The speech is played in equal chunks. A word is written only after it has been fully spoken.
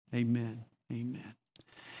Amen. Amen.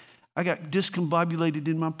 I got discombobulated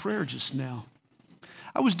in my prayer just now.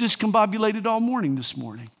 I was discombobulated all morning this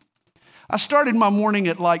morning. I started my morning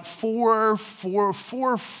at like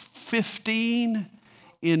 4:15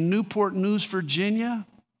 in Newport News, Virginia.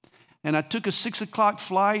 And I took a 6 o'clock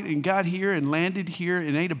flight and got here and landed here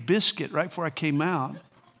and ate a biscuit right before I came out.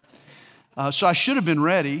 So I should have been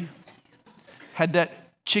ready. Had that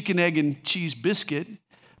chicken, egg, and cheese biscuit.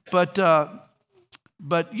 But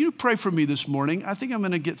you pray for me this morning. I think I'm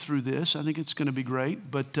going to get through this. I think it's going to be great.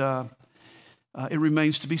 But it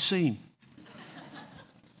remains to be seen.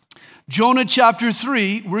 Jonah chapter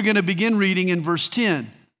 3, we're going to begin reading in verse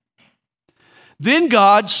 10. Then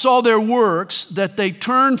God saw their works, that they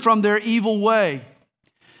turned from their evil way.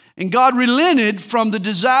 And God relented from the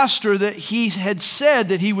disaster that he had said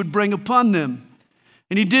that he would bring upon them.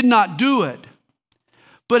 And he did not do it.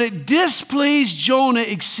 But it displeased Jonah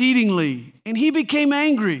exceedingly, and he became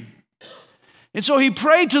angry. And so he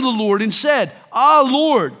prayed to the Lord and said, "Ah,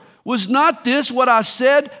 Lord, was not this what I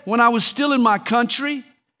said when I was still in my country?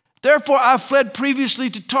 Therefore I fled previously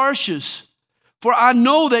to Tarshish. For I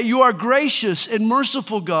know that you are gracious and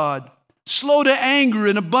merciful God, slow to anger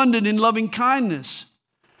and abundant in loving kindness,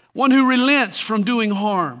 one who relents from doing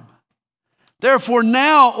harm. Therefore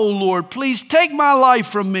now, O Lord, please take my life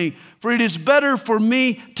from me, for it is better for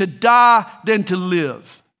me to die than to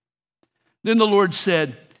live." Then the Lord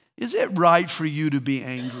said, "Is it right for you to be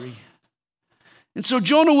angry?" And so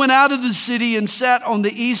Jonah went out of the city and sat on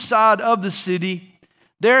the east side of the city.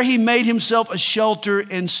 There he made himself a shelter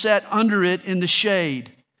and sat under it in the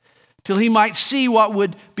shade, till he might see what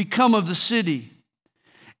would become of the city.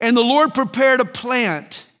 And the Lord prepared a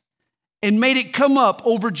plant and made it come up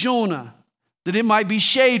over Jonah, that it might be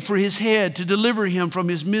shade for his head to deliver him from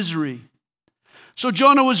his misery. So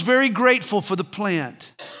Jonah was very grateful for the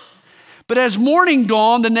plant. But as morning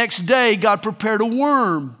dawned the next day, God prepared a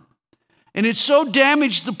worm, and it so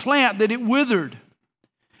damaged the plant that it withered.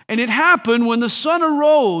 And it happened when the sun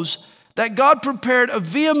arose that God prepared a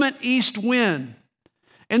vehement east wind,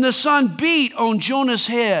 and the sun beat on Jonah's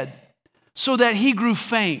head so that he grew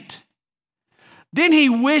faint. Then he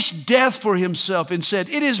wished death for himself and said,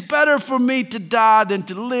 "It is better for me to die than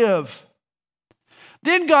to live."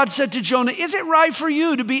 Then God said to Jonah, "Is it right for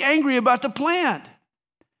you to be angry about the plant?"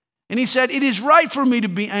 And he said, "It is right for me to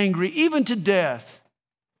be angry, even to death."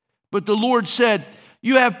 But the Lord said,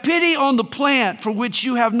 "You have pity on the plant for which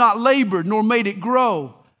you have not labored nor made it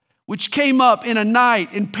grow, which came up in a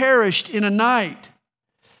night and perished in a night.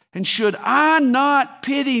 And should I not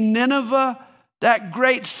pity Nineveh, that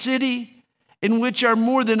great city, in which are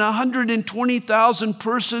more than 120,000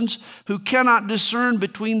 persons who cannot discern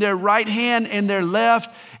between their right hand and their left?"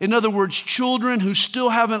 In other words, children who still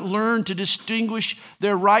haven't learned to distinguish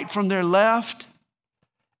their right from their left,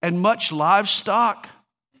 and much livestock.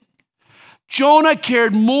 Jonah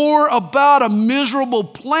cared more about a miserable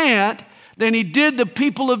plant than he did the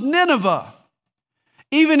people of Nineveh,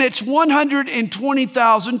 even its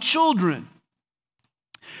 120,000 children.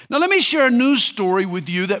 Now let me share a news story with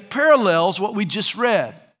you that parallels what we just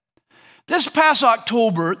read. This past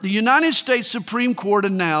October, the United States Supreme Court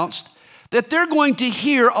announced that they're going to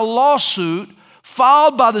hear a lawsuit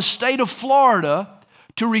filed by the state of Florida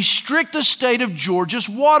to restrict the state of Georgia's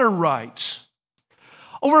water rights.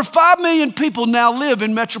 Over 5 million people now live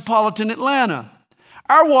in metropolitan Atlanta.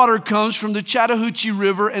 Our water comes from the Chattahoochee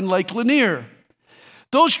River and Lake Lanier.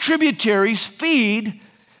 Those tributaries feed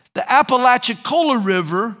the Apalachicola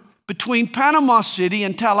River between Panama City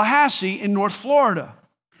and Tallahassee in North Florida.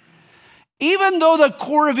 Even though the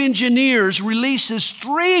Corps of Engineers releases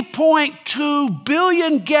 3.2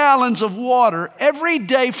 billion gallons of water every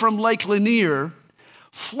day from Lake Lanier,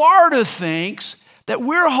 Florida thinks that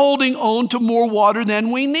we're holding on to more water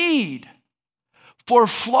than we need. For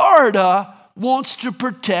Florida wants to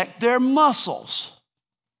protect their mussels.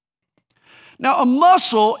 Now, a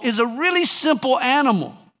mussel is a really simple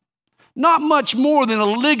animal, not much more than a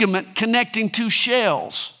ligament connecting two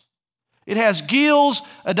shells. It has gills,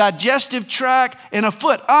 a digestive tract, and a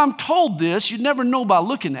foot. I'm told this, you'd never know by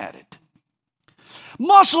looking at it.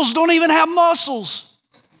 Mussels don't even have muscles.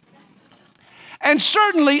 And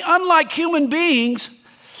certainly, unlike human beings,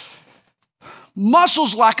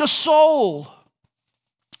 mussels lack a soul.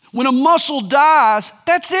 When a mussel dies,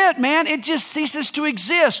 that's it, man. It just ceases to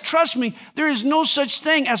exist. Trust me, there is no such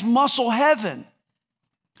thing as mussel heaven.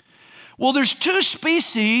 Well, there's 2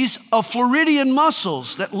 species of Floridian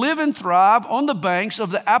mussels that live and thrive on the banks of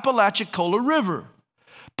the Apalachicola River.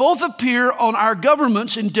 Both appear on our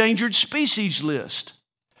government's endangered species list.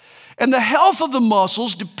 And the health of the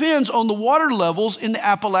mussels depends on the water levels in the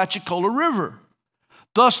Apalachicola River.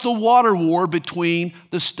 Thus the water war between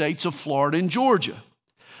the states of Florida and Georgia.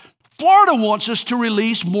 Florida wants us to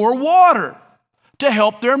release more water to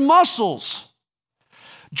help their mussels.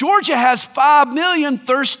 Georgia has 5 million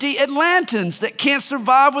thirsty Atlantans that can't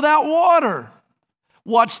survive without water.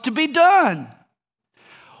 What's to be done?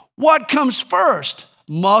 What comes first,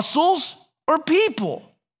 mussels or people?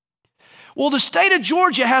 Well, the state of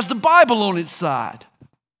Georgia has the Bible on its side.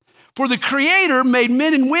 For the Creator made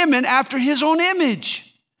men and women after His own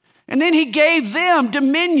image. And then He gave them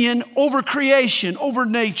dominion over creation, over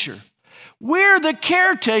nature. We're the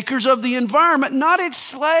caretakers of the environment, not its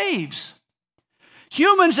slaves.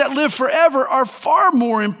 Humans that live forever are far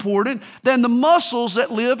more important than the mussels that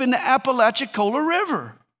live in the Apalachicola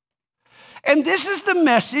River. And this is the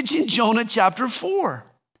message in Jonah chapter 4.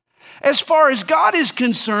 As far as God is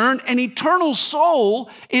concerned, an eternal soul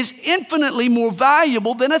is infinitely more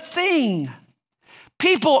valuable than a thing.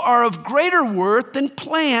 People are of greater worth than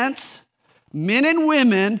plants. Men and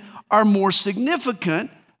women are more significant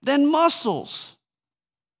than mussels.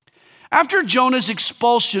 After Jonah's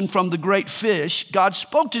expulsion from the great fish, God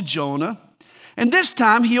spoke to Jonah, and this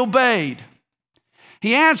time he obeyed.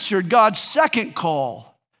 He answered God's second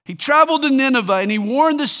call. He traveled to Nineveh and he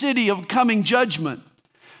warned the city of coming judgment.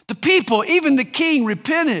 The people, even the king,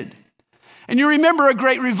 repented. And you remember a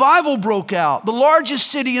great revival broke out. The largest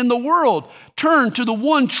city in the world turned to the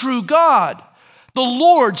one true God. The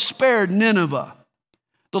Lord spared Nineveh.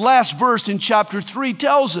 The last verse in chapter 3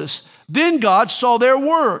 tells us, then God saw their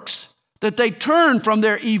works, that they turned from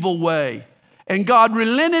their evil way. And God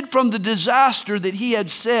relented from the disaster that He had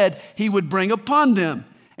said He would bring upon them.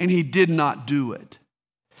 And He did not do it.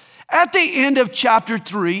 At the end of chapter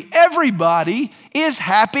 3, everybody is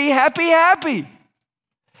happy, happy, happy.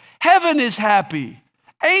 Heaven is happy.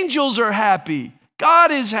 Angels are happy.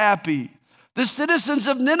 God is happy. The citizens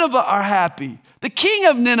of Nineveh are happy. The king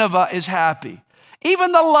of Nineveh is happy.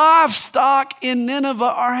 Even the livestock in Nineveh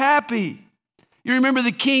are happy. You remember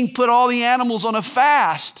the king put all the animals on a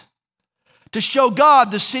fast to show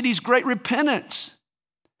God the city's great repentance.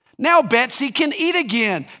 Now Betsy can eat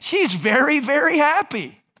again. She's very, very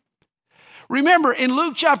happy. Remember, in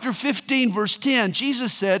Luke chapter 15, verse 10,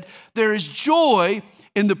 Jesus said, there is joy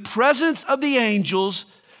in the presence of the angels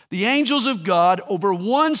of God, over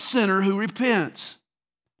one sinner who repents.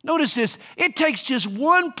 Notice this, it takes just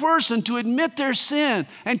one person to admit their sin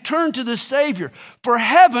and turn to the Savior for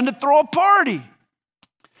heaven to throw a party.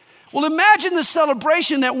 Well, imagine the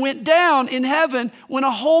celebration that went down in heaven when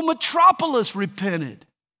a whole metropolis repented.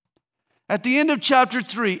 At the end of chapter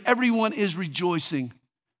 3, everyone is rejoicing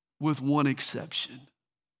with one exception.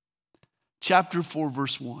 Chapter 4,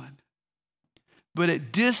 verse 1. But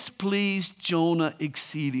it displeased Jonah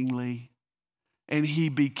exceedingly, and he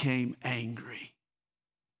became angry.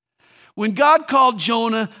 When God called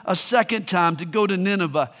Jonah a second time to go to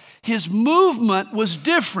Nineveh, his movement was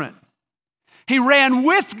different. He ran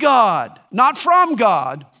with God, not from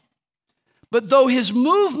God. But though his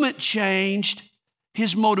movement changed,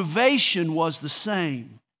 his motivation was the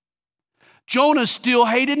same. Jonah still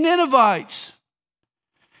hated Ninevites.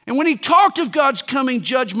 And when he talked of God's coming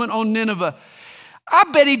judgment on Nineveh, I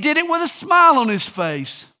bet he did it with a smile on his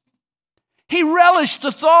face. He relished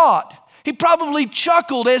the thought. He probably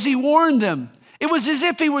chuckled as he warned them. It was as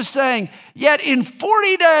if he was saying, yet in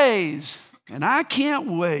 40 days, and I can't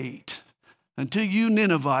wait until you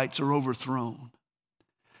Ninevites are overthrown.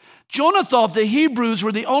 Jonah thought the Hebrews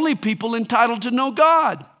were the only people entitled to know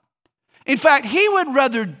God. In fact, he would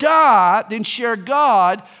rather die than share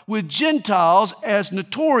God with Gentiles as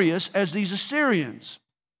notorious as these Assyrians.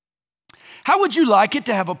 How would you like it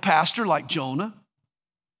to have a pastor like Jonah?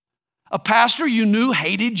 A pastor you knew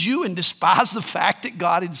hated you and despised the fact that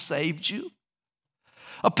God had saved you?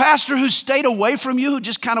 A pastor who stayed away from you, who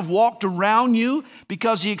just kind of walked around you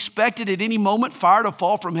because he expected at any moment fire to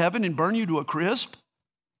fall from heaven and burn you to a crisp?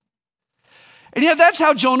 And yet that's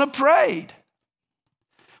how Jonah prayed.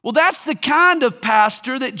 Well, that's the kind of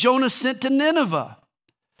pastor that Jonah sent to Nineveh.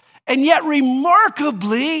 And yet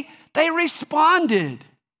remarkably, they responded.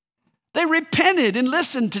 They repented and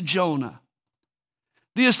listened to Jonah.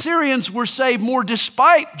 The Assyrians were saved more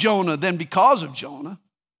despite Jonah than because of Jonah.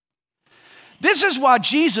 This is why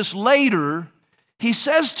Jesus later, he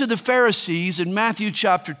says to the Pharisees in Matthew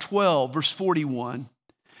chapter 12, verse 41,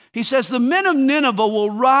 he says, the men of Nineveh will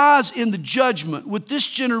rise in the judgment with this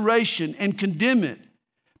generation and condemn it,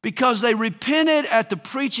 because they repented at the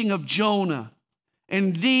preaching of Jonah.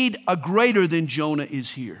 Indeed, a greater than Jonah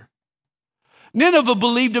is here. Nineveh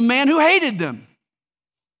believed a man who hated them,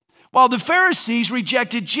 while the Pharisees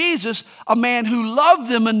rejected Jesus, a man who loved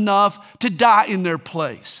them enough to die in their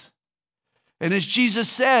place. And as Jesus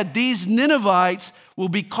said, these Ninevites will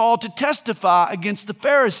be called to testify against the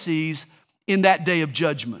Pharisees in that day of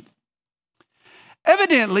judgment.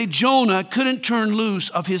 Evidently, Jonah couldn't turn loose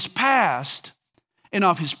of his past and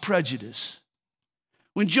of his prejudice.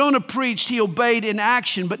 When Jonah preached, he obeyed in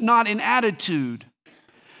action, but not in attitude.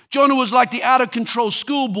 Jonah was like the out-of-control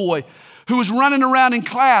schoolboy who was running around in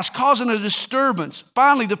class, causing a disturbance.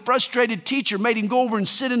 Finally, the frustrated teacher made him go over and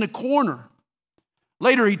sit in a corner.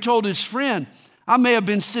 Later, he told his friend, I may have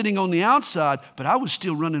been sitting on the outside, but I was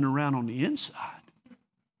still running around on the inside.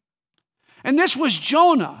 And this was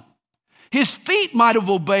Jonah. His feet might have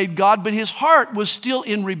obeyed God, but his heart was still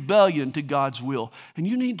in rebellion to God's will. And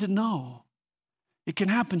you need to know, it can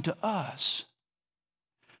happen to us.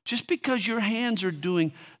 Just because your hands are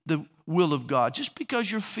doing the will of God, just because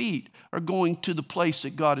your feet are going to the place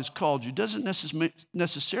that God has called you, doesn't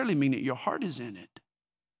necessarily mean that your heart is in it.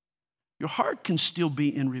 Your heart can still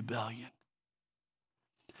be in rebellion.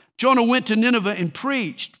 Jonah went to Nineveh and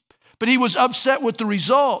preached, but he was upset with the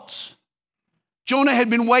results. Jonah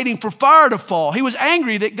had been waiting for fire to fall. He was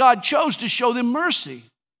angry that God chose to show them mercy.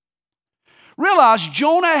 Realize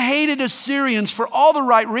Jonah hated Assyrians for all the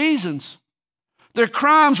right reasons. Their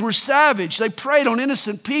crimes were savage. They preyed on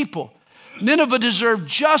innocent people. Nineveh deserved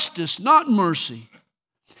justice, not mercy.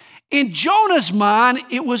 In Jonah's mind,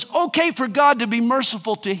 it was okay for God to be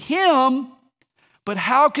merciful to him, but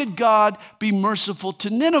how could God be merciful to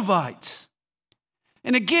Ninevites?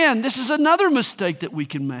 And again, this is another mistake that we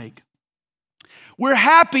can make. We're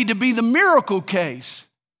happy to be the miracle case,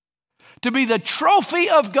 to be the trophy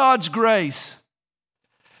of God's grace.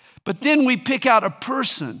 But then we pick out a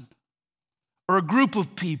person or a group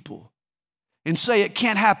of people and say it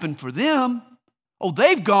can't happen for them. Oh,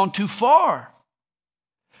 they've gone too far.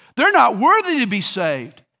 They're not worthy to be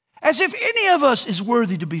saved, as if any of us is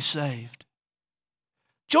worthy to be saved.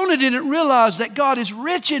 Jonah didn't realize that God is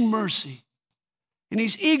rich in mercy, and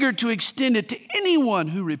he's eager to extend it to anyone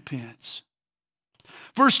who repents.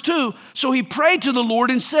 Verse 2, so he prayed to the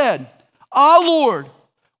Lord and said, Lord,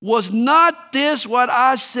 was not this what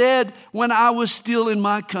I said when I was still in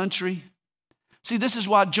my country? See, this is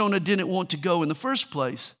why Jonah didn't want to go in the first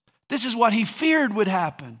place. This is what he feared would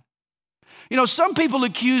happen. You know, some people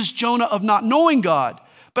accuse Jonah of not knowing God,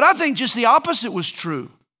 but I think just the opposite was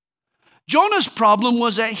true. Jonah's problem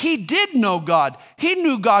was that he did know God. He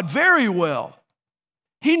knew God very well.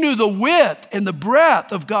 He knew the width and the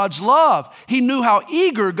breadth of God's love. He knew how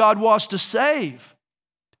eager God was to save.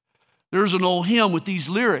 There's an old hymn with these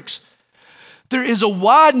lyrics. There is a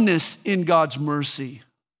wideness in God's mercy,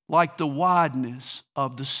 like the wideness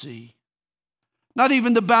of the sea. Not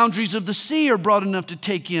even the boundaries of the sea are broad enough to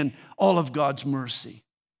take in all of God's mercy.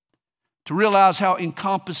 To realize how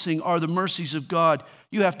encompassing are the mercies of God,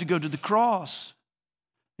 you have to go to the cross.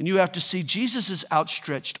 And you have to see Jesus'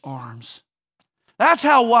 outstretched arms. That's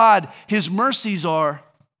how wide his mercies are.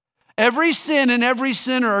 Every sin and every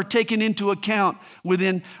sinner are taken into account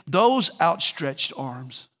within those outstretched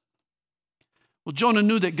arms. Well, Jonah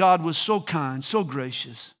knew that God was so kind, so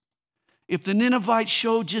gracious. If the Ninevites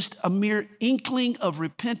showed just a mere inkling of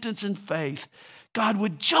repentance and faith, God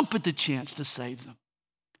would jump at the chance to save them.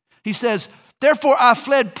 He says, therefore I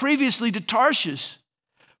fled previously to Tarshish,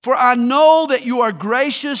 for I know that you are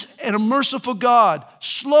gracious and a merciful God,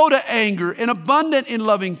 slow to anger and abundant in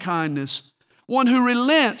loving kindness, one who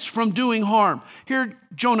relents from doing harm. Here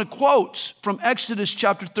Jonah quotes from Exodus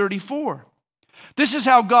chapter 34. This is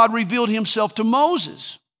how God revealed himself to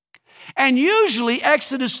Moses. And usually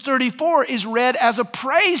Exodus 34 is read as a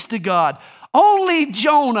praise to God. Only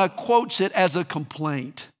Jonah quotes it as a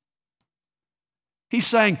complaint. He's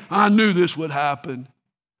saying, I knew this would happen.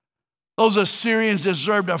 Those Assyrians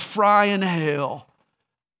deserved a fry in hell.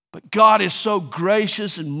 But God is so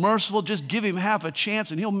gracious and merciful. Just give him half a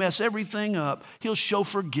chance and he'll mess everything up. He'll show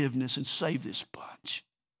forgiveness and save this bunch.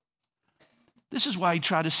 This is why he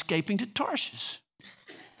tried escaping to Tarshish.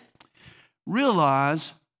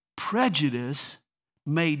 Realize prejudice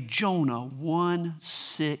made Jonah one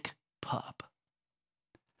sick pup.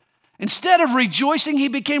 Instead of rejoicing, he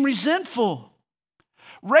became resentful.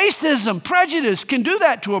 Racism, prejudice can do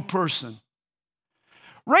that to a person.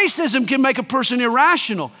 Racism can make a person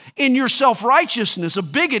irrational. In your self-righteousness, a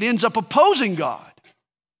bigot ends up opposing God.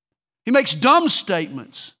 He makes dumb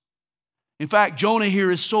statements. In fact, Jonah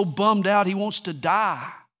here is so bummed out he wants to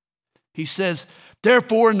die. He says,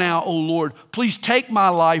 therefore now, O Lord, please take my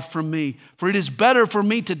life from me, for it is better for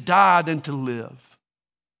me to die than to live.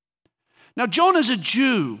 Now, Jonah's a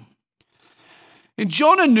Jew. And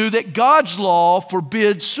Jonah knew that God's law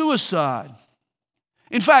forbids suicide.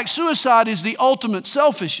 In fact, suicide is the ultimate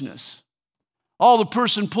selfishness. All the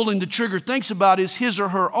person pulling the trigger thinks about is his or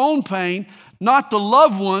her own pain, not the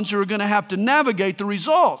loved ones who are going to have to navigate the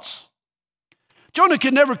results. Jonah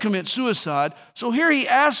could never commit suicide, so here he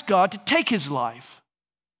asks God to take his life.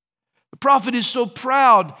 The prophet is so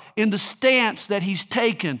proud in the stance that he's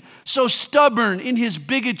taken, so stubborn in his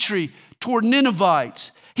bigotry toward Ninevites.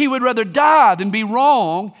 He would rather die than be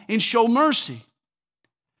wrong and show mercy.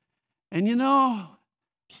 And you know,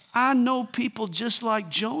 I know people just like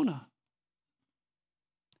Jonah.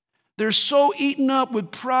 They're so eaten up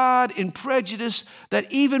with pride and prejudice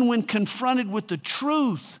that even when confronted with the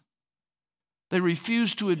truth, they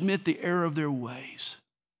refuse to admit the error of their ways.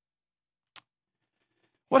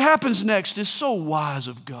 What happens next is so wise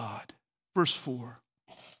of God. Verse 4.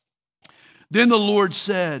 Then the Lord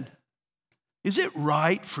said, "Is it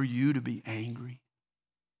right for you to be angry?"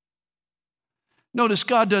 Notice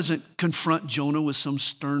God doesn't confront Jonah with some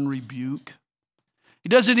stern rebuke. He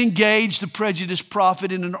doesn't engage the prejudiced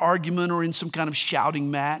prophet in an argument or in some kind of shouting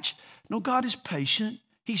match. No, God is patient.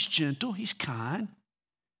 He's gentle. He's kind.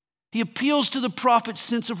 He appeals to the prophet's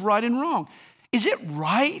sense of right and wrong. Is it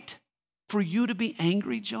right for you to be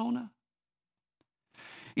angry, Jonah?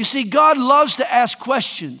 You see, God loves to ask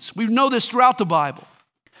questions. We know this throughout the Bible.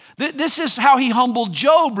 This is how he humbled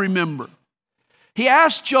Job, remember. He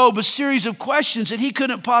asked Job a series of questions that he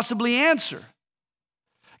couldn't possibly answer.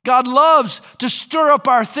 God loves to stir up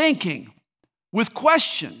our thinking with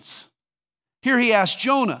questions. Here he asked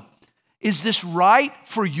Jonah, "Is this right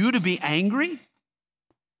for you to be angry?"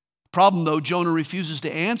 Problem though, Jonah refuses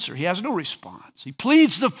to answer. He has no response. He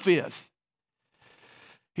pleads the fifth.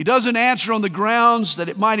 He doesn't answer on the grounds that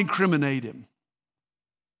it might incriminate him.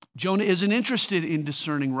 Jonah isn't interested in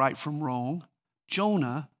discerning right from wrong.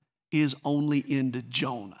 Jonah is only into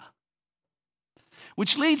Jonah.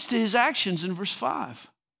 Which leads to his actions in verse 5.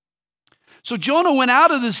 So Jonah went out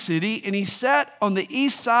of the city and he sat on the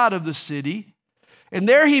east side of the city, and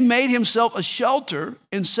there he made himself a shelter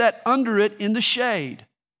and sat under it in the shade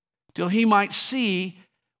till he might see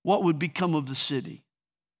what would become of the city.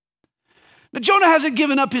 Now Jonah hasn't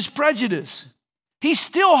given up his prejudice. He's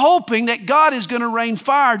still hoping that God is going to rain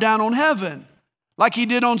fire down on heaven like he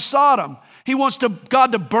did on Sodom. He wants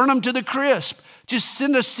God to burn them to the crisp, just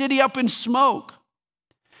send the city up in smoke.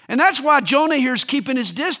 And that's why Jonah here is keeping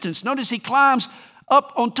his distance. Notice he climbs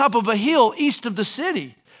up on top of a hill east of the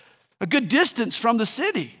city, a good distance from the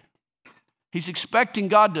city. He's expecting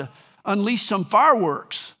God to unleash some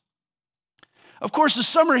fireworks. Of course, the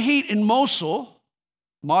summer heat in Mosul,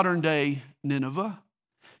 modern day Nineveh,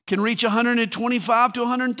 can reach 125 to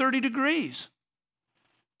 130 degrees.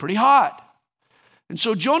 Pretty hot. And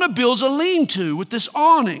so Jonah builds a lean-to with this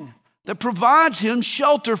awning that provides him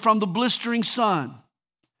shelter from the blistering sun.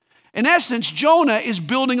 In essence, Jonah is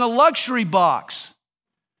building a luxury box,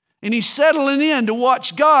 and he's settling in to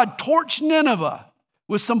watch God torch Nineveh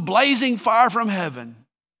with some blazing fire from heaven.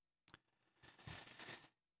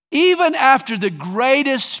 Even after the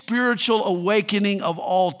greatest spiritual awakening of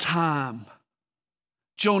all time,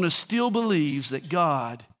 Jonah still believes that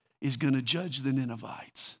God is going to judge the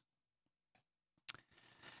Ninevites.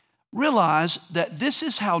 Realize that this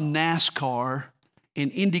is how NASCAR and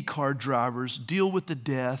IndyCar drivers deal with the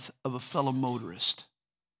death of a fellow motorist.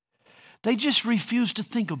 They just refuse to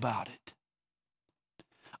think about it.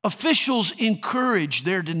 Officials encourage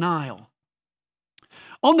their denial.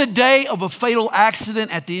 On the day of a fatal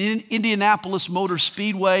accident at the Indianapolis Motor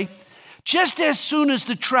Speedway, just as soon as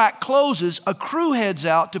the track closes, a crew heads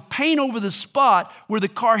out to paint over the spot where the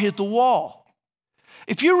car hit the wall.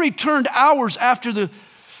 If you returned hours after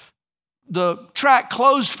the track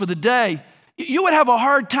closed for the day, you would have a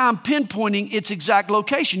hard time pinpointing its exact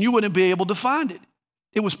location. You wouldn't be able to find it.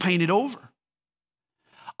 It was painted over.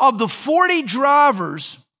 Of the 40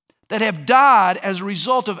 drivers that have died as a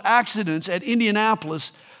result of accidents at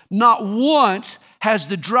Indianapolis, not once has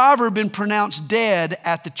the driver been pronounced dead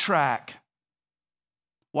at the track.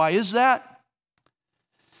 Why is that?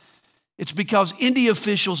 It's because Indy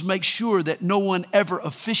officials make sure that no one ever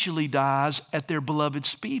officially dies at their beloved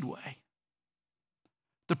speedway.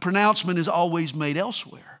 The pronouncement is always made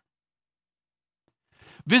elsewhere.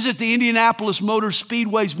 Visit the Indianapolis Motor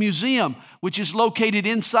Speedway's museum, which is located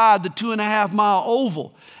inside the 2.5-mile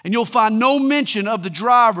oval, and you'll find no mention of the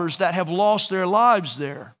drivers that have lost their lives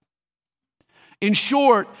there. In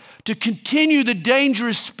short, to continue the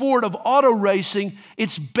dangerous sport of auto racing,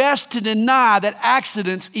 it's best to deny that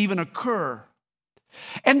accidents even occur.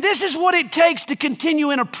 And this is what it takes to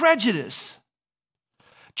continue in a prejudice.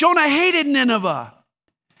 Jonah hated Nineveh.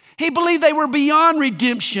 He believed they were beyond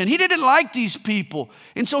redemption. He didn't like these people.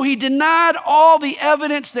 And so he denied all the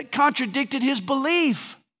evidence that contradicted his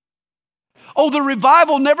belief. Oh, the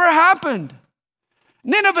revival never happened.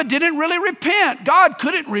 Nineveh didn't really repent. God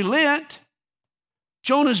couldn't relent.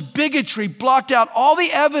 Jonah's bigotry blocked out all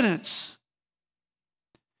the evidence.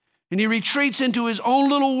 And he retreats into his own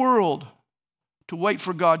little world to wait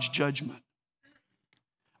for God's judgment.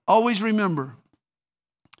 Always remember,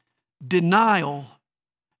 denial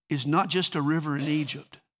is not just a river in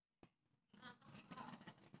Egypt.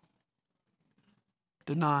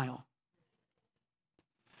 Denial.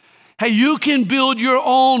 Hey, you can build your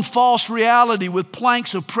own false reality with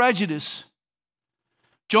planks of prejudice.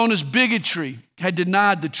 Jonah's bigotry had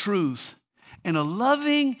denied the truth, and a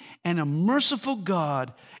loving and a merciful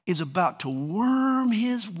God is about to worm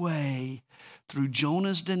his way through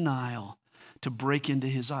Jonah's denial to break into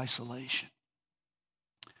his isolation.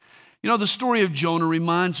 You know, the story of Jonah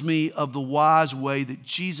reminds me of the wise way that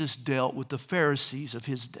Jesus dealt with the Pharisees of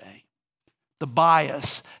his day, the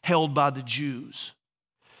bias held by the Jews.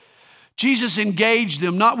 Jesus engaged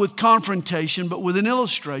them not with confrontation, but with an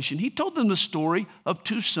illustration. He told them the story of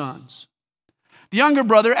two sons. The younger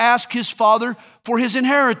brother asked his father for his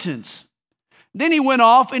inheritance. Then he went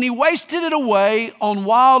off and he wasted it away on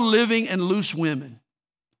wild living and loose women.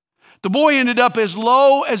 The boy ended up as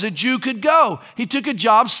low as a Jew could go. He took a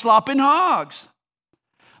job slopping hogs.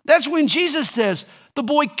 That's when Jesus says, the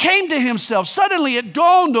boy came to himself. Suddenly it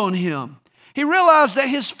dawned on him. He realized that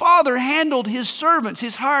his father handled his servants,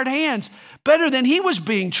 his hired hands, better than he was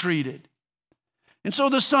being treated. And so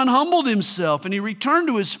the son humbled himself and he returned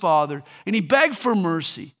to his father and he begged for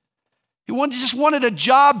mercy. He just wanted a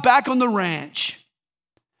job back on the ranch.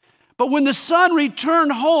 But when the son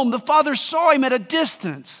returned home, the father saw him at a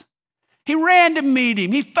distance. He ran to meet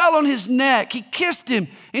him. He fell on his neck. He kissed him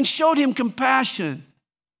and showed him compassion.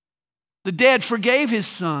 The dad forgave his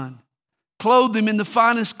son, clothed him in the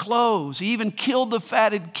finest clothes. He even killed the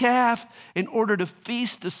fatted calf in order to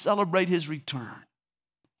feast to celebrate his return.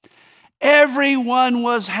 Everyone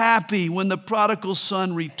was happy when the prodigal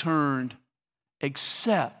son returned,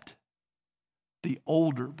 except the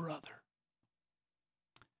older brother.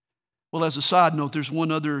 Well, as a side note, there's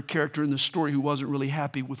one other character in the story who wasn't really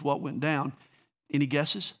happy with what went down. Any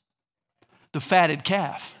guesses? The fatted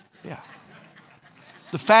calf. Yeah.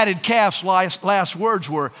 The fatted calf's last words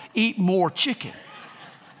were, "Eat more chicken."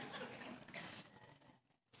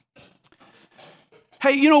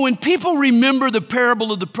 Hey, you know, when people remember the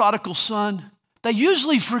parable of the prodigal son, they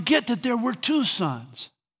usually forget that there were two sons.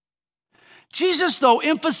 Jesus, though,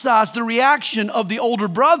 emphasized the reaction of the older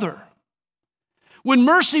brother. When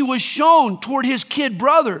mercy was shown toward his kid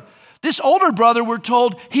brother, this older brother, we're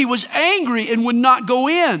told, he was angry and would not go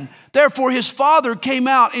in. Therefore, his father came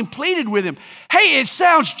out and pleaded with him. Hey, it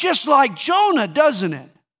sounds just like Jonah, doesn't it?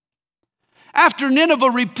 After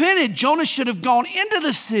Nineveh repented, Jonah should have gone into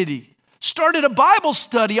the city, started a Bible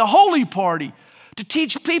study, a holy party, to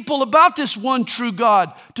teach people about this one true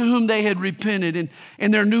God to whom they had repented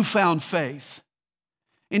in their newfound faith.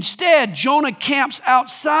 Instead, Jonah camps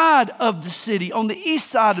outside of the city, on the east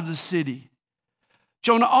side of the city.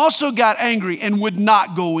 Jonah also got angry and would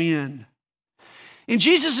not go in. In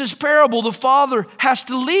Jesus' parable, the father has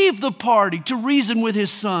to leave the party to reason with his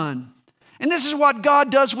son. And this is what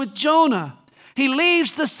God does with Jonah. He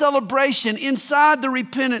leaves the celebration inside the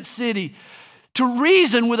repentant city to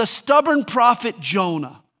reason with a stubborn prophet,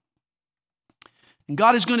 Jonah. And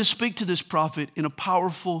God is going to speak to this prophet in a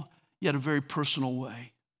powerful yet a very personal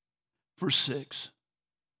way. Verse 6.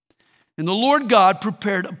 And the Lord God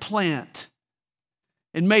prepared a plant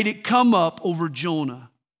and made it come up over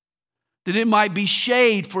Jonah, that it might be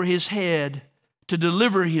shade for his head to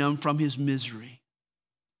deliver him from his misery.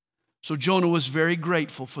 So Jonah was very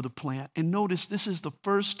grateful for the plant. And notice, this is the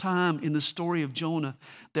first time in the story of Jonah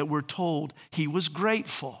that we're told he was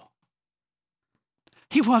grateful.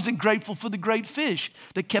 He wasn't grateful for the great fish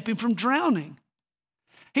that kept him from drowning.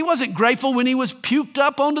 He wasn't grateful when he was puked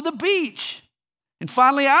up onto the beach and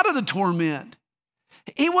finally out of the torment.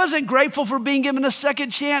 He wasn't grateful for being given a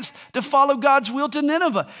second chance to follow God's will to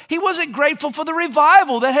Nineveh. He wasn't grateful for the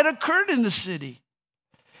revival that had occurred in the city.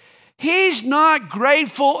 He's not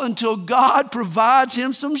grateful until God provides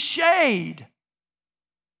him some shade.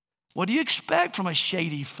 What do you expect from a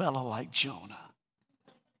shady fellow like Jonah?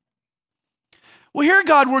 Well, here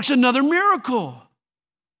God works another miracle.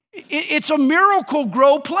 It's a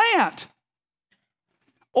Miracle-Gro plant.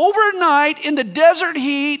 Overnight, in the desert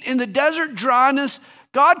heat, in the desert dryness,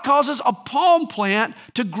 God causes a palm plant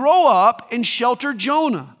to grow up and shelter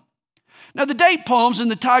Jonah. Now, the date palms in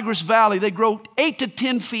the Tigris Valley, they grow 8 to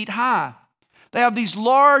 10 feet high. They have these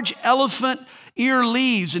large elephant ear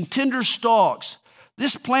leaves and tender stalks.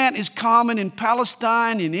 This plant is common in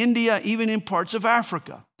Palestine, in India, even in parts of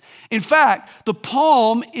Africa. In fact, the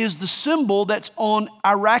palm is the symbol that's on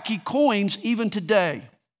Iraqi coins even today.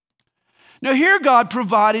 Now here God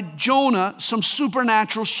provided Jonah some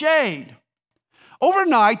supernatural shade.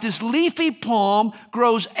 Overnight, this leafy palm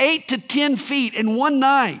grows 8 to 10 feet in one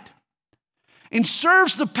night and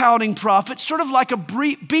serves the pouting prophet sort of like a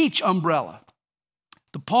beach umbrella.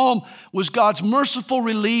 The palm was God's merciful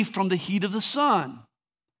relief from the heat of the sun.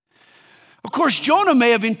 Of course, Jonah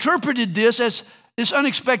may have interpreted this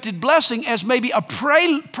unexpected blessing as maybe a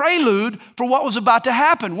prelude for what was about to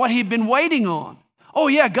happen, what he'd been waiting on. Oh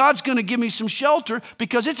yeah, God's going to give me some shelter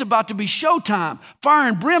because it's about to be showtime. Fire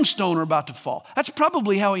and brimstone are about to fall. That's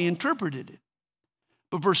probably how he interpreted it.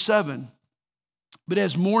 But verse 7, but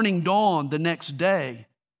as morning dawned the next day,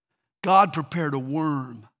 God prepared a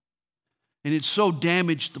worm, and it so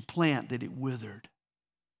damaged the plant that it withered.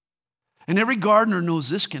 And every gardener knows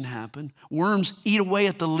this can happen. Worms eat away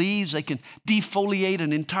at the leaves. They can defoliate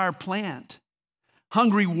an entire plant.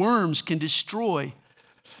 Hungry worms can destroy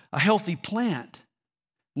a healthy plant.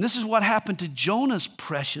 And this is what happened to Jonah's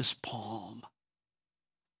precious palm.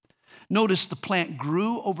 Notice the plant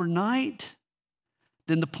grew overnight,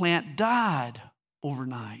 then the plant died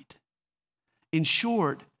overnight. In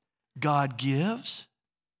short, God gives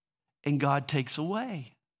and God takes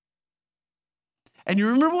away. And you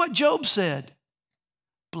remember what Job said?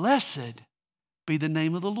 Blessed be the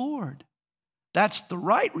name of the Lord. That's the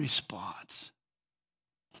right response.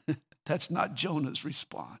 That's not Jonah's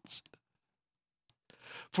response.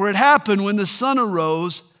 For it happened when the sun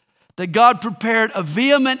arose that God prepared a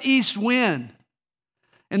vehement east wind,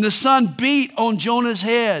 and the sun beat on Jonah's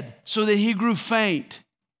head so that he grew faint.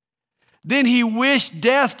 Then he wished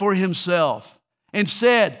death for himself and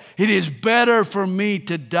said, it is better for me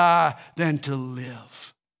to die than to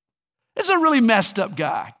live. This is a really messed up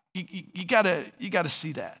guy. You gotta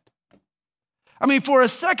see that. I mean, for a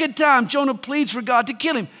second time, Jonah pleads for God to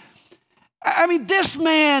kill him. I mean, this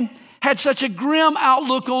man had such a grim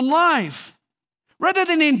outlook on life. Rather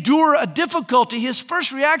than endure a difficulty, his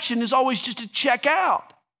first reaction is always just to check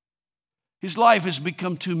out. His life has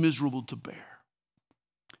become too miserable to bear.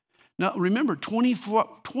 Now, remember,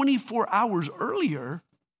 24 hours earlier,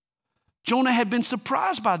 Jonah had been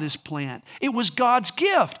surprised by this plant. It was God's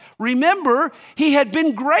gift. Remember, he had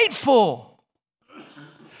been grateful.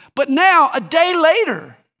 But now, a day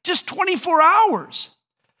later, just 24 hours,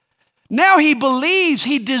 now he believes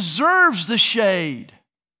he deserves the shade.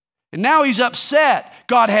 And now he's upset.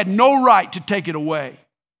 God had no right to take it away.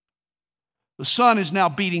 The sun is now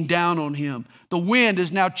beating down on him. The wind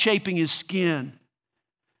is now chafing his skin.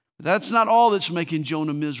 But that's not all that's making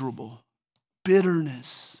Jonah miserable.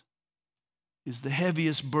 Bitterness is the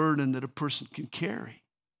heaviest burden that a person can carry.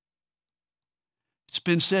 It's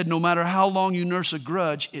been said, no matter how long you nurse a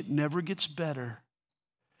grudge, it never gets better.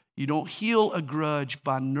 You don't heal a grudge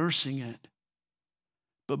by nursing it,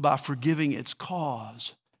 but by forgiving its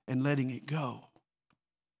cause and letting it go.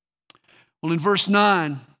 Well, in verse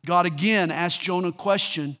 9, God again asked Jonah a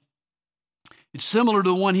question. It's similar to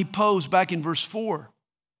the one he posed back in verse 4.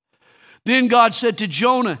 Then God said to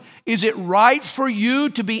Jonah, is it right for you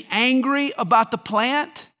to be angry about the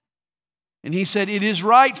plant? And he said, it is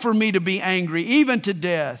right for me to be angry, even to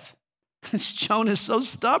death. Jonah's so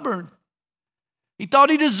stubborn. He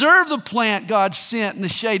thought he deserved the plant God sent and the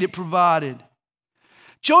shade it provided.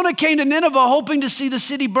 Jonah came to Nineveh hoping to see the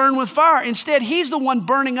city burn with fire. Instead, he's the one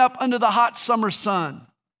burning up under the hot summer sun.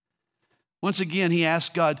 Once again, he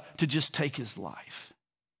asked God to just take his life.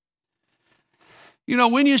 You know,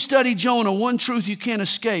 when you study Jonah, one truth you can't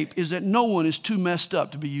escape is that no one is too messed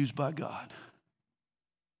up to be used by God.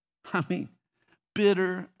 I mean,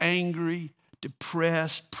 bitter, angry,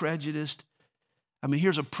 depressed, prejudiced. I mean,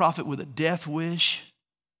 here's a prophet with a death wish.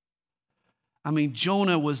 I mean,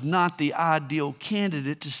 Jonah was not the ideal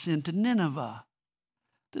candidate to send to Nineveh.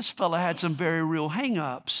 This fella had some very real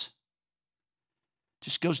hang-ups.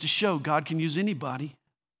 Just goes to show God can use anybody.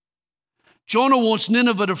 Jonah wants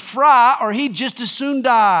Nineveh to fry or he'd just as soon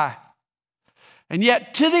die. And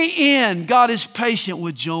yet, to the end, God is patient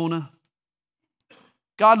with Jonah.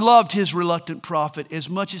 God loved his reluctant prophet as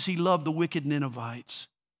much as he loved the wicked Ninevites.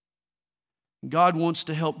 God wants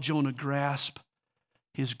to help Jonah grasp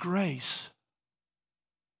his grace.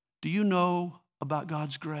 Do you know about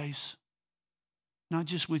God's grace? Not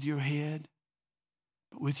just with your head,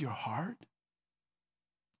 but with your heart.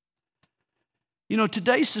 You know,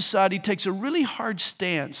 today's society takes a really hard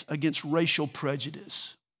stance against racial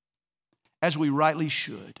prejudice, as we rightly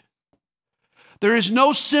should. There is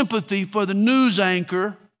no sympathy for the news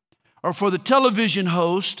anchor or for the television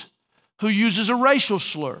host who uses a racial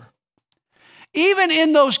slur. Even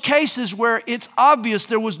in those cases where it's obvious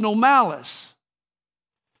there was no malice.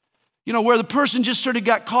 You know, where the person just sort of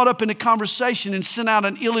got caught up in a conversation and sent out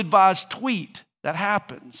an ill-advised tweet. That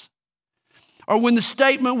happens. Or when the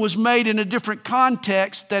statement was made in a different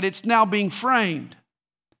context that it's now being framed.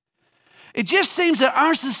 It just seems that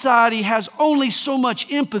our society has only so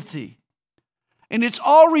much empathy. And it's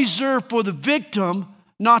all reserved for the victim,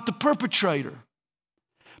 not the perpetrator.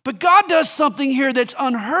 But God does something here that's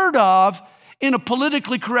unheard of in a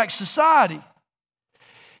politically correct society.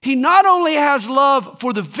 He not only has love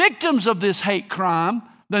for the victims of this hate crime,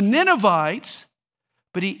 the Ninevites,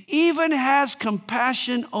 but he even has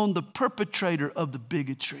compassion on the perpetrator of the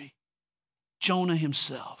bigotry, Jonah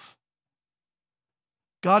himself.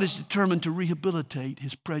 God is determined to rehabilitate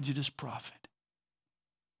his prejudiced prophet.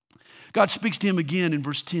 God speaks to him again in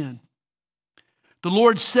verse 10. The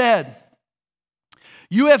Lord said,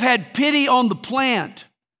 "You have had pity on the plant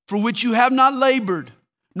for which you have not labored,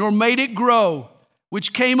 nor made it grow,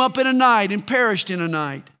 which came up in a night and perished in a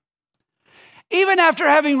night." Even after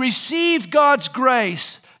having received God's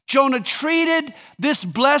grace, Jonah treated this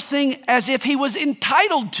blessing as if he was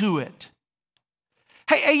entitled to it.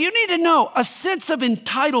 Hey, you need to know a sense of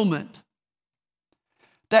entitlement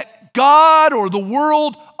that God or the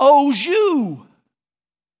world owes you.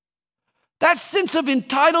 That sense of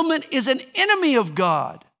entitlement is an enemy of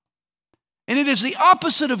God, and it is the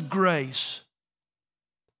opposite of grace.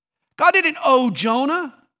 God didn't owe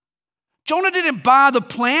Jonah. Jonah didn't buy the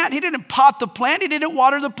plant. He didn't pot the plant. He didn't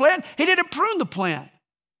water the plant. He didn't prune the plant.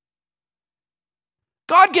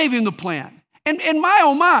 God gave him the plant. And my,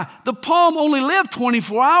 oh my, the palm only lived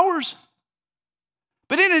 24 hours.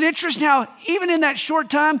 But isn't it interesting how even in that short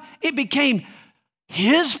time, it became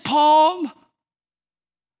his palm?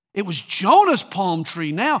 It was Jonah's palm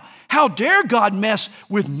tree now. How dare God mess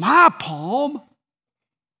with my palm?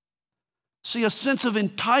 See, a sense of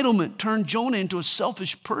entitlement turned Jonah into a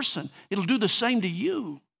selfish person. It'll do the same to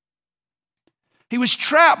you. He was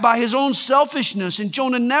trapped by his own selfishness, and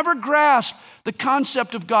Jonah never grasped the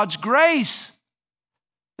concept of God's grace.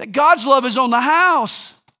 That God's love is on the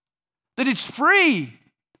house. That it's free.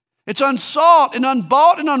 It's unsought and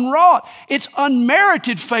unbought and unwrought. It's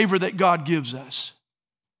unmerited favor that God gives us.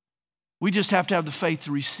 We just have to have the faith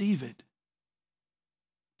to receive it.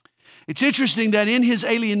 It's interesting that in his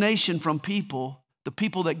alienation from people, the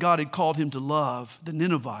people that God had called him to love, the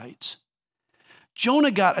Ninevites,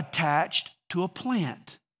 Jonah got attached to a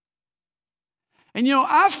plant. And you know,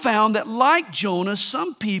 I've found that like Jonah,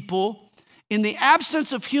 some people, in the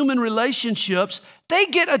absence of human relationships, they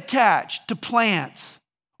get attached to plants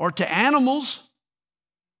or to animals.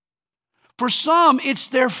 For some, it's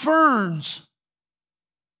their ferns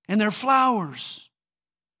and their flowers.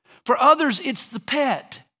 For others, it's the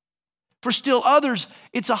pet. For still others,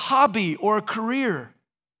 it's a hobby or a career.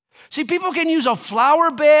 See, people can use a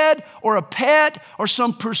flower bed or a pet or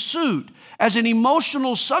some pursuit as an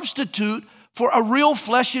emotional substitute for a real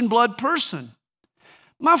flesh and blood person.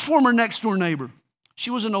 My former next door neighbor,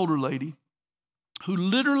 she was an older lady who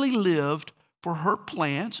literally lived for her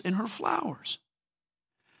plants and her flowers.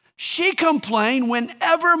 She complained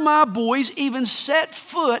whenever my boys even set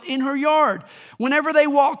foot in her yard. Whenever they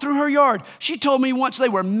walked through her yard, she told me once they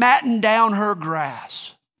were matting down her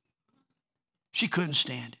grass. She couldn't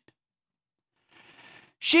stand it.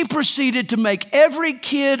 She proceeded to make every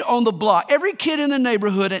kid on the block, every kid in the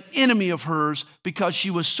neighborhood, an enemy of hers because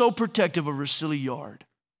she was so protective of her silly yard.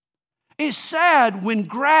 It's sad when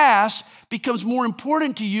grass becomes more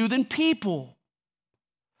important to you than people.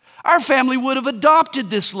 Our family would have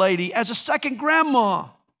adopted this lady as a second grandma,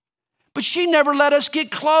 but she never let us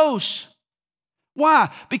get close.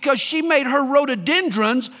 Why? Because she made her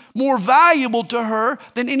rhododendrons more valuable to her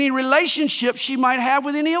than any relationship she might have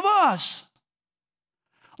with any of us.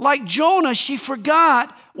 Like Jonah, she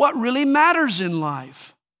forgot what really matters in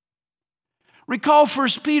life. Recall 1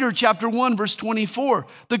 Peter chapter 1, verse 24.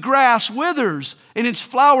 The grass withers and its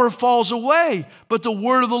flower falls away, but the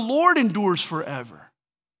word of the Lord endures forever.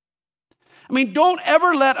 I mean, don't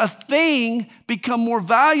ever let a thing become more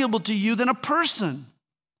valuable to you than a person.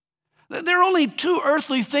 There are only two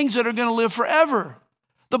earthly things that are going to live forever.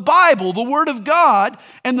 The Bible, the Word of God,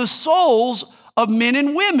 and the souls of men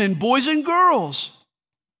and women, boys and girls.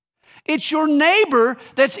 It's your neighbor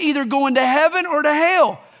that's either going to heaven or to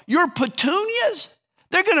hell. Your petunias,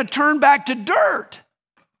 they're going to turn back to dirt.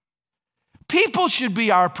 People should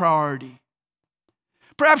be our priority.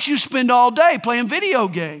 Perhaps you spend all day playing video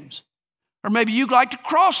games. Or maybe you like to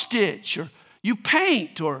cross stitch, or you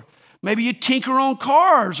paint, or maybe you tinker on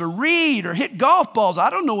cars, or read, or hit golf balls. I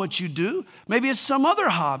don't know what you do. Maybe it's some other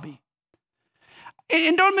hobby.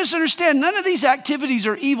 And don't misunderstand, none of these activities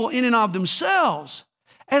are evil in and of themselves,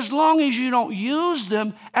 as long as you don't use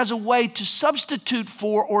them as a way to substitute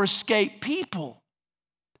for or escape people.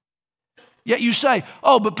 Yet you say,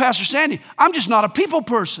 oh, but Pastor Sandy, I'm just not a people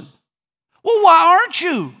person. Well, why aren't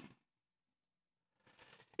you?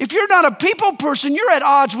 If you're not a people person, you're at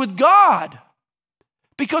odds with God,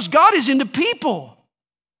 because God is into people.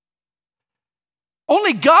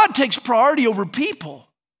 Only God takes priority over people.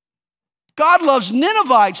 God loves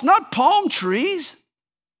Ninevites, not palm trees.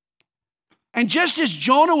 And just as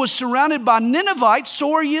Jonah was surrounded by Ninevites,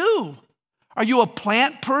 so are you. Are you a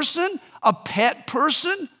plant person, a pet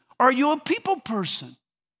person, or are you a people person?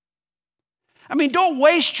 I mean, don't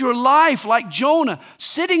waste your life like Jonah,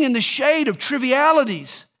 sitting in the shade of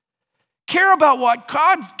trivialities. Care about what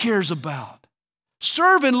God cares about.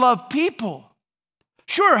 Serve and love people.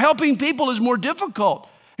 Sure, helping people is more difficult,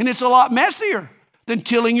 and it's a lot messier than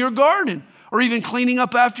tilling your garden or even cleaning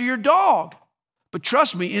up after your dog. But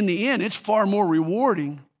trust me, in the end, it's far more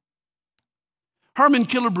rewarding. Harmon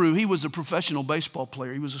Killebrew, he was a professional baseball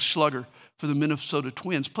player. He was a slugger for the Minnesota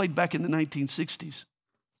Twins, played back in the 1960s.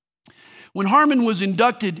 When Harmon was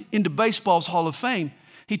inducted into baseball's Hall of Fame,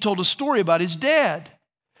 he told a story about his dad.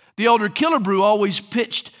 The elder Killebrew always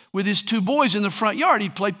pitched with his two boys in the front yard.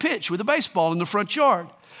 He'd play pitch with a baseball in the front yard.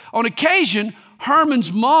 On occasion,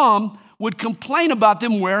 Harmon's mom would complain about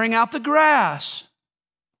them wearing out the grass.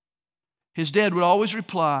 His dad would always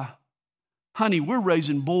reply, honey, we're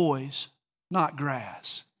raising boys, not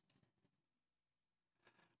grass.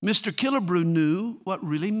 Mr. Killebrew knew what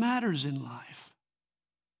really matters in life.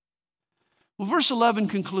 Well, verse 11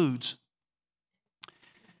 concludes,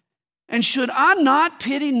 and should I not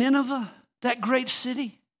pity Nineveh, that great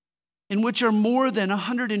city, in which are more than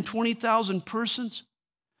 120,000 persons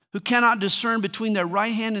who cannot discern between their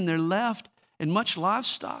right hand and their left, and much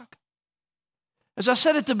livestock? As I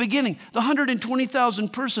said at the beginning, the 120,000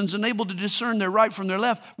 persons unable to discern their right from their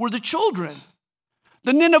left were the children,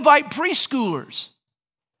 the Ninevite preschoolers.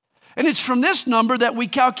 And it's from this number that we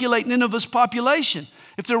calculate Nineveh's population.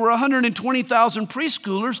 If there were 120,000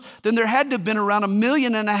 preschoolers, then there had to have been around 1.5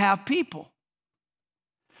 million people.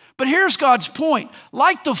 But here's God's point.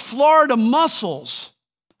 Like the Florida mussels,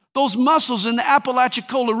 those mussels in the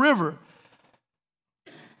Apalachicola River,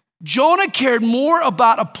 Jonah cared more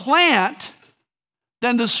about a plant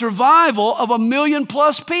than the survival of 1 million+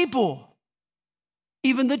 people,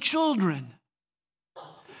 even the children.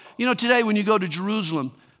 You know, today when you go to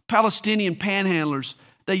Jerusalem, Palestinian panhandlers,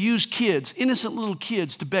 they use kids, innocent little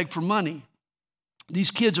kids, to beg for money.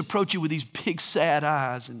 These kids approach you with these big sad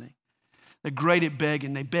eyes, and they're great at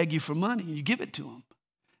begging. They beg you for money, and you give it to them.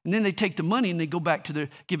 And then they take the money and they go back to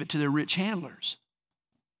give it to their rich handlers.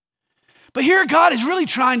 But here God is really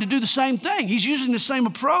trying to do the same thing. He's using the same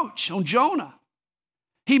approach on Jonah.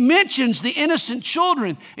 He mentions the innocent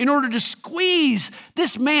children in order to squeeze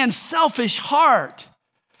this man's selfish heart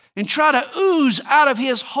and try to ooze out of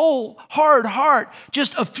his whole hard heart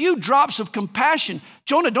just a few drops of compassion.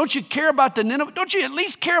 Jonah, don't you care about the Nineveh? Don't you at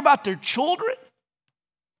least care about their children?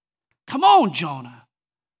 Come on, Jonah.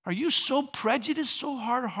 Are you so prejudiced, so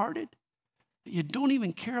hard-hearted that you don't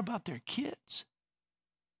even care about their kids?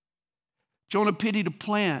 Jonah pitied a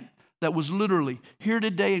plant that was literally here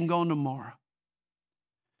today and gone tomorrow.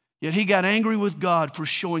 Yet he got angry with God for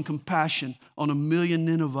showing compassion on 1 million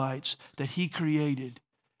Ninevites that he created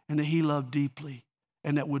and that he loved deeply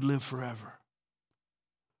and that would live forever.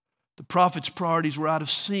 The prophet's priorities were out of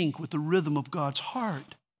sync with the rhythm of God's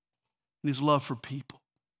heart and his love for people.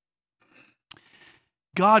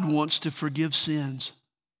 God wants to forgive sins,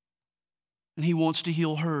 and he wants to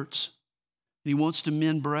heal hurts, and he wants to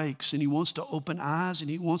mend breaks, and he wants to open eyes, and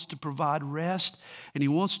he wants to provide rest, and he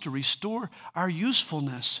wants to restore our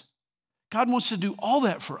usefulness. God wants to do all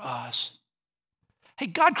that for us. Hey,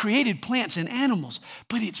 God created plants and animals,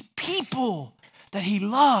 but it's people that he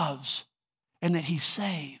loves and that he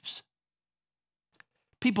saves.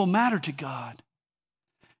 People matter to God.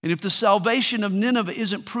 And if the salvation of Nineveh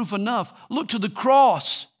isn't proof enough, look to the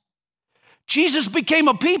cross. Jesus became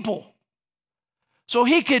a people so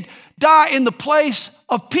he could die in the place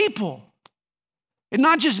of people. And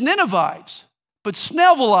not just Ninevites, but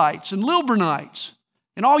Snellvilites and Lilburnites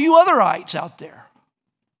and all you other ites out there.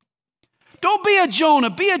 Don't be a Jonah,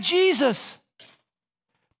 be a Jesus.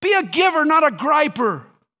 Be a giver, not a griper.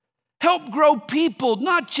 Help grow people,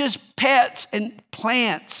 not just pets and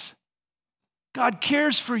plants. God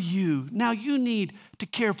cares for you. Now you need to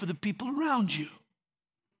care for the people around you.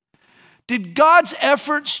 Did God's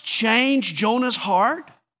efforts change Jonah's heart?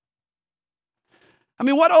 I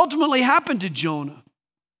mean, what ultimately happened to Jonah?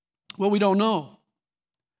 Well, we don't know.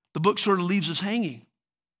 The book sort of leaves us hanging.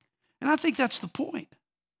 And I think that's the point.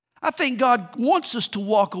 I think God wants us to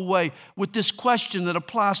walk away with this question that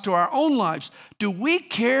applies to our own lives. Do we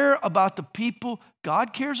care about the people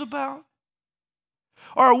God cares about?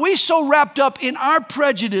 Or are we so wrapped up in our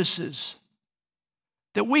prejudices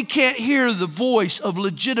that we can't hear the voice of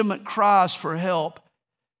legitimate cries for help?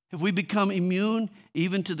 Have we become immune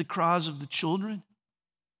even to the cries of the children?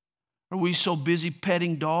 Are we so busy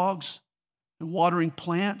petting dogs and watering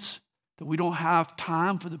plants that we don't have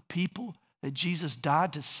time for the people that Jesus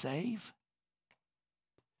died to save?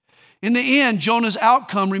 In the end, Jonah's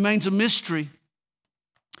outcome remains a mystery.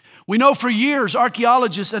 We know for years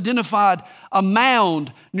archaeologists identified a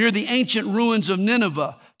mound near the ancient ruins of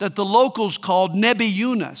Nineveh that the locals called Nebi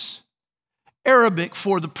Yunus, Arabic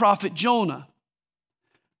for the prophet Jonah.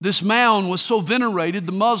 This mound was so venerated,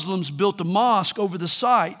 the Muslims built a mosque over the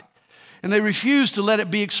site, and they refused to let it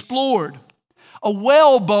be explored. A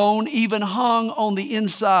whalebone even hung on the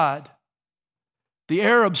inside. The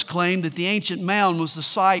Arabs claimed that the ancient mound was the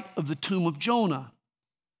site of the tomb of Jonah.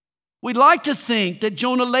 We'd like to think that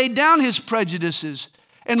Jonah laid down his prejudices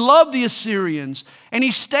and loved the Assyrians, and he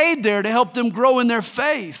stayed there to help them grow in their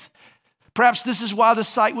faith. Perhaps this is why the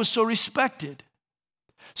site was so respected.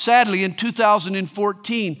 Sadly, in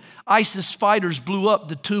 2014, ISIS fighters blew up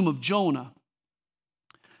the tomb of Jonah.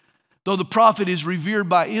 Though the prophet is revered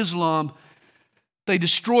by Islam, they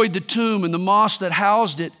destroyed the tomb and the mosque that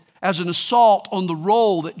housed it as an assault on the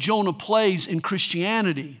role that Jonah plays in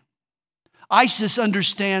Christianity. ISIS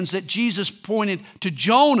understands that Jesus pointed to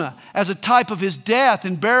Jonah as a type of his death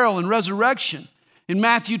and burial and resurrection. In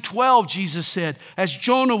Matthew 12, Jesus said, "As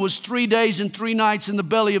Jonah was 3 days and 3 nights in the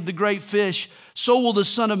belly of the great fish, so will the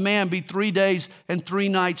Son of Man be 3 days and 3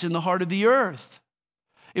 nights in the heart of the earth."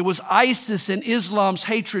 It was ISIS and Islam's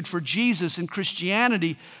hatred for Jesus and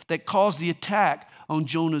Christianity that caused the attack on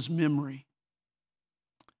Jonah's memory.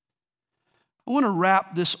 I want to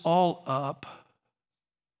wrap this all up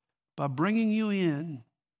by bringing you in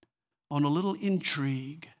on a little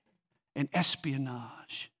intrigue and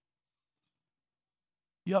espionage.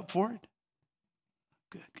 You up for it?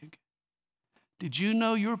 Good. Did you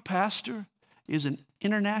know your pastor is an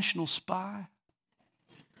international spy?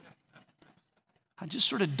 I just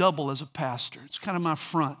sort of double as a pastor. It's kind of my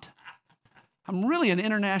front. I'm really an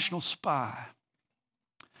international spy.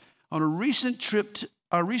 On our recent trip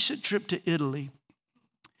to Italy,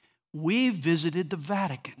 we visited the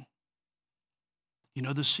Vatican. You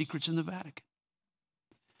know the secrets in the Vatican.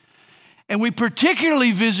 And we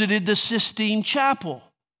particularly visited the Sistine Chapel.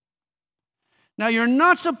 Now, you're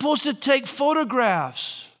not supposed to take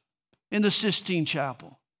photographs in the Sistine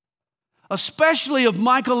Chapel, especially of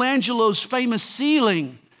Michelangelo's famous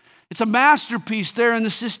ceiling. It's a masterpiece there in the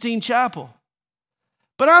Sistine Chapel.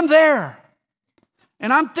 But I'm there,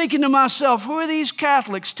 and I'm thinking to myself, who are these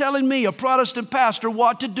Catholics telling me, a Protestant pastor,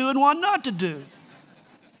 what to do and what not to do?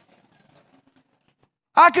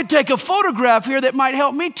 I could take a photograph here that might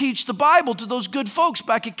help me teach the Bible to those good folks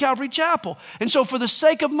back at Calvary Chapel. And so for the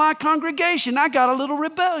sake of my congregation, I got a little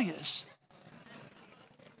rebellious.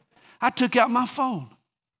 I took out my phone,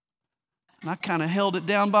 and I kind of held it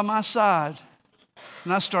down by my side,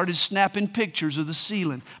 and I started snapping pictures of the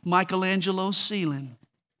ceiling, Michelangelo's ceiling,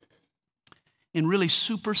 in really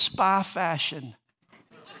super spy fashion.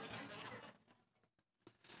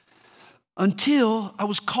 Until I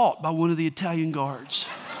was caught by one of the Italian guards.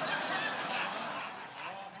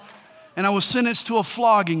 And I was sentenced to a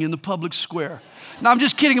flogging in the public square. Now, I'm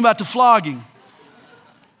just kidding about the flogging.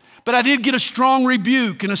 But I did get a strong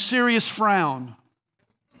rebuke and a serious frown.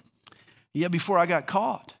 Yet before I got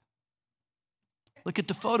caught, look at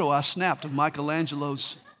the photo I snapped of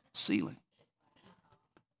Michelangelo's ceiling.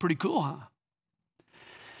 Pretty cool, huh?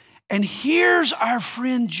 And here's our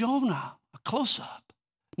friend Jonah, a close-up.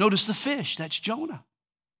 Notice the fish, that's Jonah.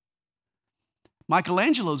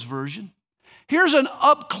 Michelangelo's version. Here's an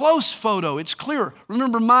up-close photo, it's clearer.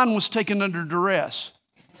 Remember, mine was taken under duress.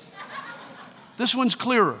 This one's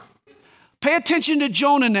clearer. Pay attention to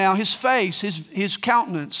Jonah now, his face, his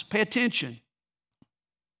countenance. Pay attention.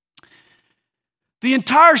 The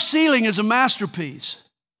entire ceiling is a masterpiece,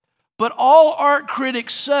 but all art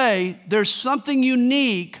critics say there's something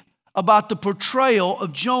unique about the portrayal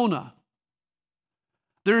of Jonah.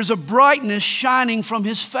 There is a brightness shining from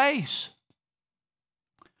his face.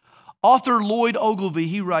 Author Lloyd Ogilvie,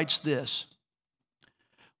 he writes this: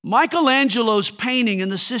 Michelangelo's painting in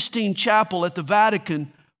the Sistine Chapel at the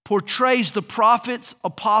Vatican portrays the prophets,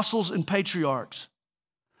 apostles, and patriarchs.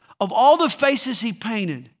 Of all the faces he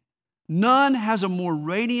painted, none has a more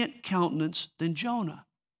radiant countenance than Jonah.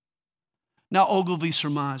 Now Ogilvie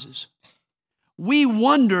surmises, we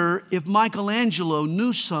wonder if Michelangelo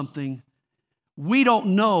knew something we don't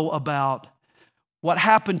know about what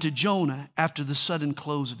happened to Jonah after the sudden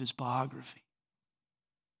close of his biography.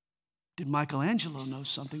 Did Michelangelo know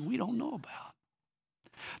something we don't know about?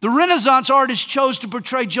 The Renaissance artist chose to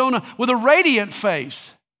portray Jonah with a radiant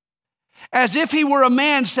face, as if he were a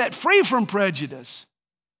man set free from prejudice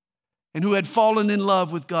and who had fallen in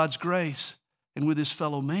love with God's grace and with his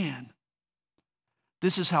fellow man.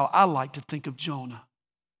 This is how I like to think of Jonah.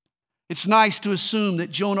 It's nice to assume that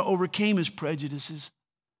Jonah overcame his prejudices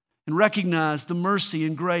and recognized the mercy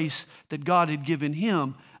and grace that God had given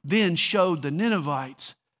him, then showed the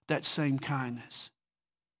Ninevites that same kindness.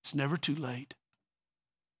 It's never too late.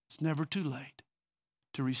 It's never too late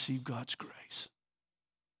to receive God's grace.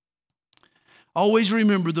 Always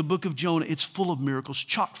remember the book of Jonah. It's full of miracles,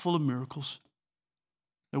 chock full of miracles.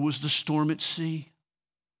 There was the storm at sea.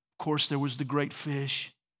 Of course, there was the great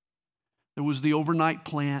fish. There was the overnight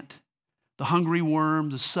plant, the hungry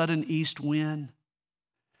worm, the sudden east wind.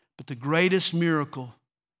 But the greatest miracle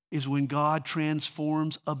is when God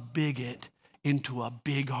transforms a bigot into a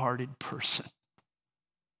big-hearted person.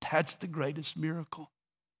 That's the greatest miracle.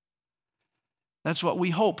 That's what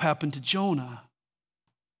we hope happened to Jonah,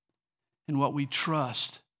 and what we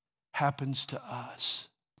trust happens to us.